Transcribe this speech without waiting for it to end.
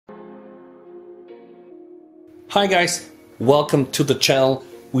Hi guys, welcome to the channel.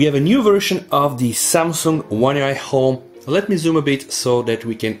 We have a new version of the Samsung One UI Home. Let me zoom a bit so that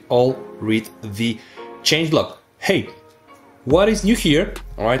we can all read the changelog. Hey, what is new here?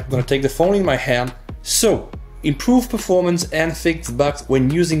 Alright, I'm gonna take the phone in my hand. So, improved performance and fixed bugs when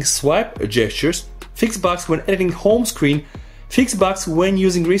using swipe gestures, fixed bugs when editing home screen, fixed bugs when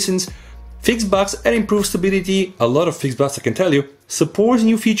using recents, fixed bugs and improved stability, a lot of fixed bugs I can tell you, supports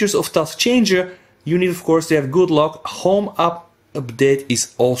new features of task changer. You need of course to have good luck. Home app update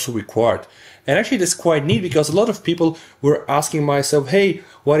is also required. And actually that's quite neat because a lot of people were asking myself, hey,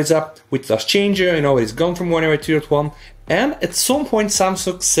 what is up with task changer? You know, it's gone from 1 UI to 1. And at some point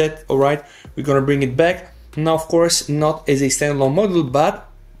Samsung said, alright, we're gonna bring it back. Now of course not as a standalone model, but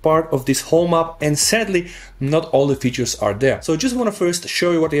part of this home app, and sadly not all the features are there. So I just want to first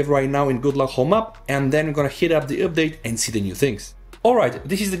show you what we have right now in Good Luck Home App, and then we're gonna hit up the update and see the new things. Alright,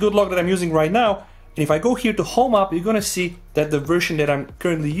 this is the Good Luck that I'm using right now. And if I go here to Home App, you're gonna see that the version that I'm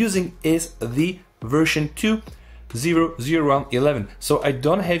currently using is the version 2.0.0.11. So I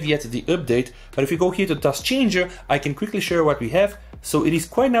don't have yet the update, but if you go here to Task Changer, I can quickly share what we have. So it is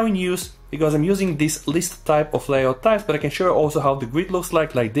quite now in use because I'm using this list type of layout types, but I can show you also how the grid looks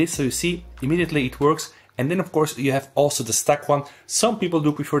like this. So you see immediately it works. And then of course you have also the stack one. Some people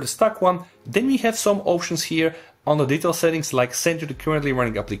do prefer the stack one. Then we have some options here on the detail settings like center the currently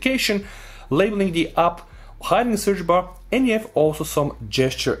running application, labeling the app, hiding the search bar, and you have also some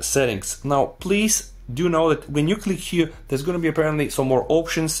gesture settings. Now please do know that when you click here, there's going to be apparently some more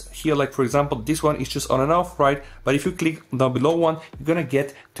options here, like for example this one is just on and off, right? But if you click down below one, you're gonna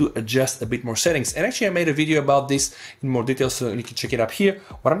get to adjust a bit more settings. And actually I made a video about this in more detail, so you can check it up here.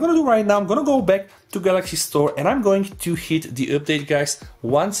 What I'm gonna do right now, I'm gonna go back to Galaxy Store and I'm going to hit the update, guys.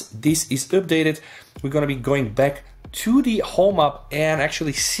 Once this is updated, we're gonna be going back to the home app and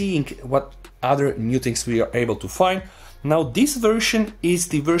actually seeing what other new things we are able to find. Now this version is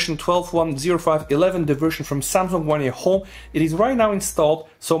the version 12.1.05.11, the version from Samsung One UI Home. It is right now installed,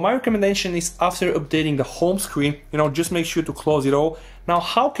 so my recommendation is after updating the home screen, you know, just make sure to close it all. Now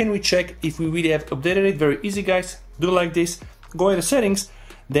how can we check if we really have updated it? Very easy, guys. Do like this, go into settings,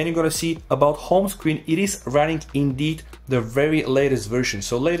 then you're gonna see about home screen. It is running indeed the very latest version.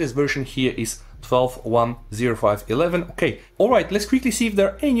 So latest version here is 12.1.05.11. Okay, alright, let's quickly see if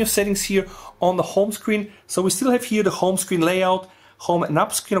there are any new settings here on the home screen. So we still have here the home screen layout, home and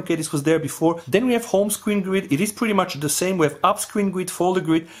up screen. Okay, this was there before. Then we have home screen grid. It is pretty much the same. We have up screen grid, folder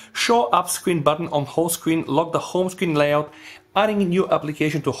grid, show up screen button on home screen, lock the home screen layout, adding a new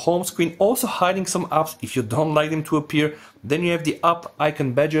application to home screen, also hiding some apps if you don't like them to appear. Then you have the app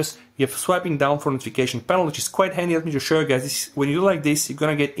icon badges. You have swiping down for notification panel, which is quite handy. Let me just show you guys this. When you do like this, you're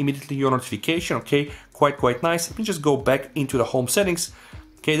gonna get immediately your notification. Okay, quite nice. Let me just go back into the home settings.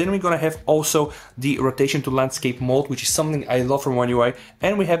 Okay, then we're gonna have also the rotation to landscape mode, which is something I love from One UI,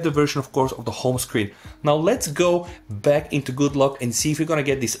 and we have the version, of course, of the home screen. Now let's go back into Good Luck and see if we're gonna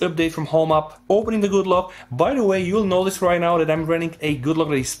get this update from Home App. Opening the Good Luck. By the way, you'll notice right now that I'm running a Good Luck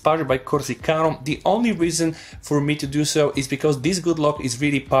that is powered by Corsicano. The only reason for me to do so is because this Good Luck is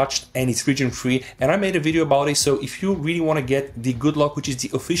really patched and it's region free, and I made a video about it. So if you really want to get the Good Luck, which is the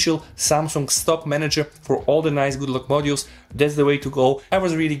official Samsung stock manager for all the nice Good Luck modules, that's the way to go. I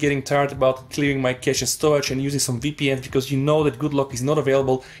was really getting tired about clearing my cache and storage and using some VPNs because you know that Good Luck is not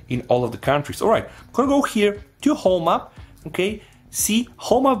available in all of the countries. Alright, I'm gonna go here to Home App. Okay, see,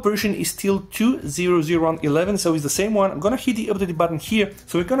 Home App version is still 2.0.0.11, so it's the same one. I'm gonna hit the update button here.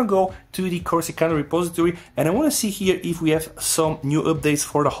 So we're gonna go to the Corsicano repository and I wanna see here if we have some new updates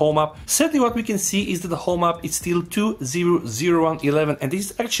for the Home App. Sadly, what we can see is that the Home App is still 2.0.0.11, and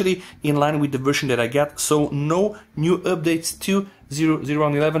this is actually in line with the version that I got, so no new updates to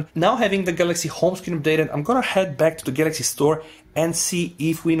 2.0.0.11. Now having the Galaxy home screen updated, I'm gonna head back to the Galaxy Store and see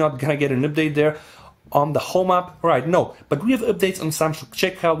if we're not gonna get an update there on the home app. Right, no, but we have updates on Samsung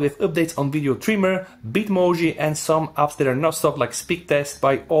Checkout, we have updates on Video Trimmer, Bitmoji, and some apps that are not stock like Speak Test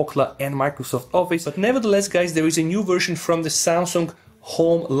by Ookla and Microsoft Office. But nevertheless, guys, there is a new version from the Samsung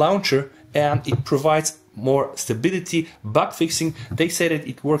Home Launcher, and it provides more stability, bug fixing. They say that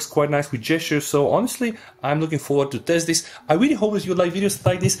it works quite nice with gestures, so honestly I'm looking forward to test this. I really hope that you like videos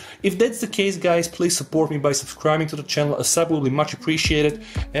like this. If that's the case, guys, please support me by subscribing to the channel. A sub will be much appreciated.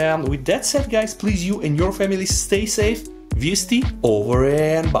 And with that said, guys, please you and your family stay safe. VST over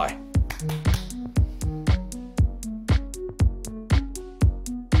and bye.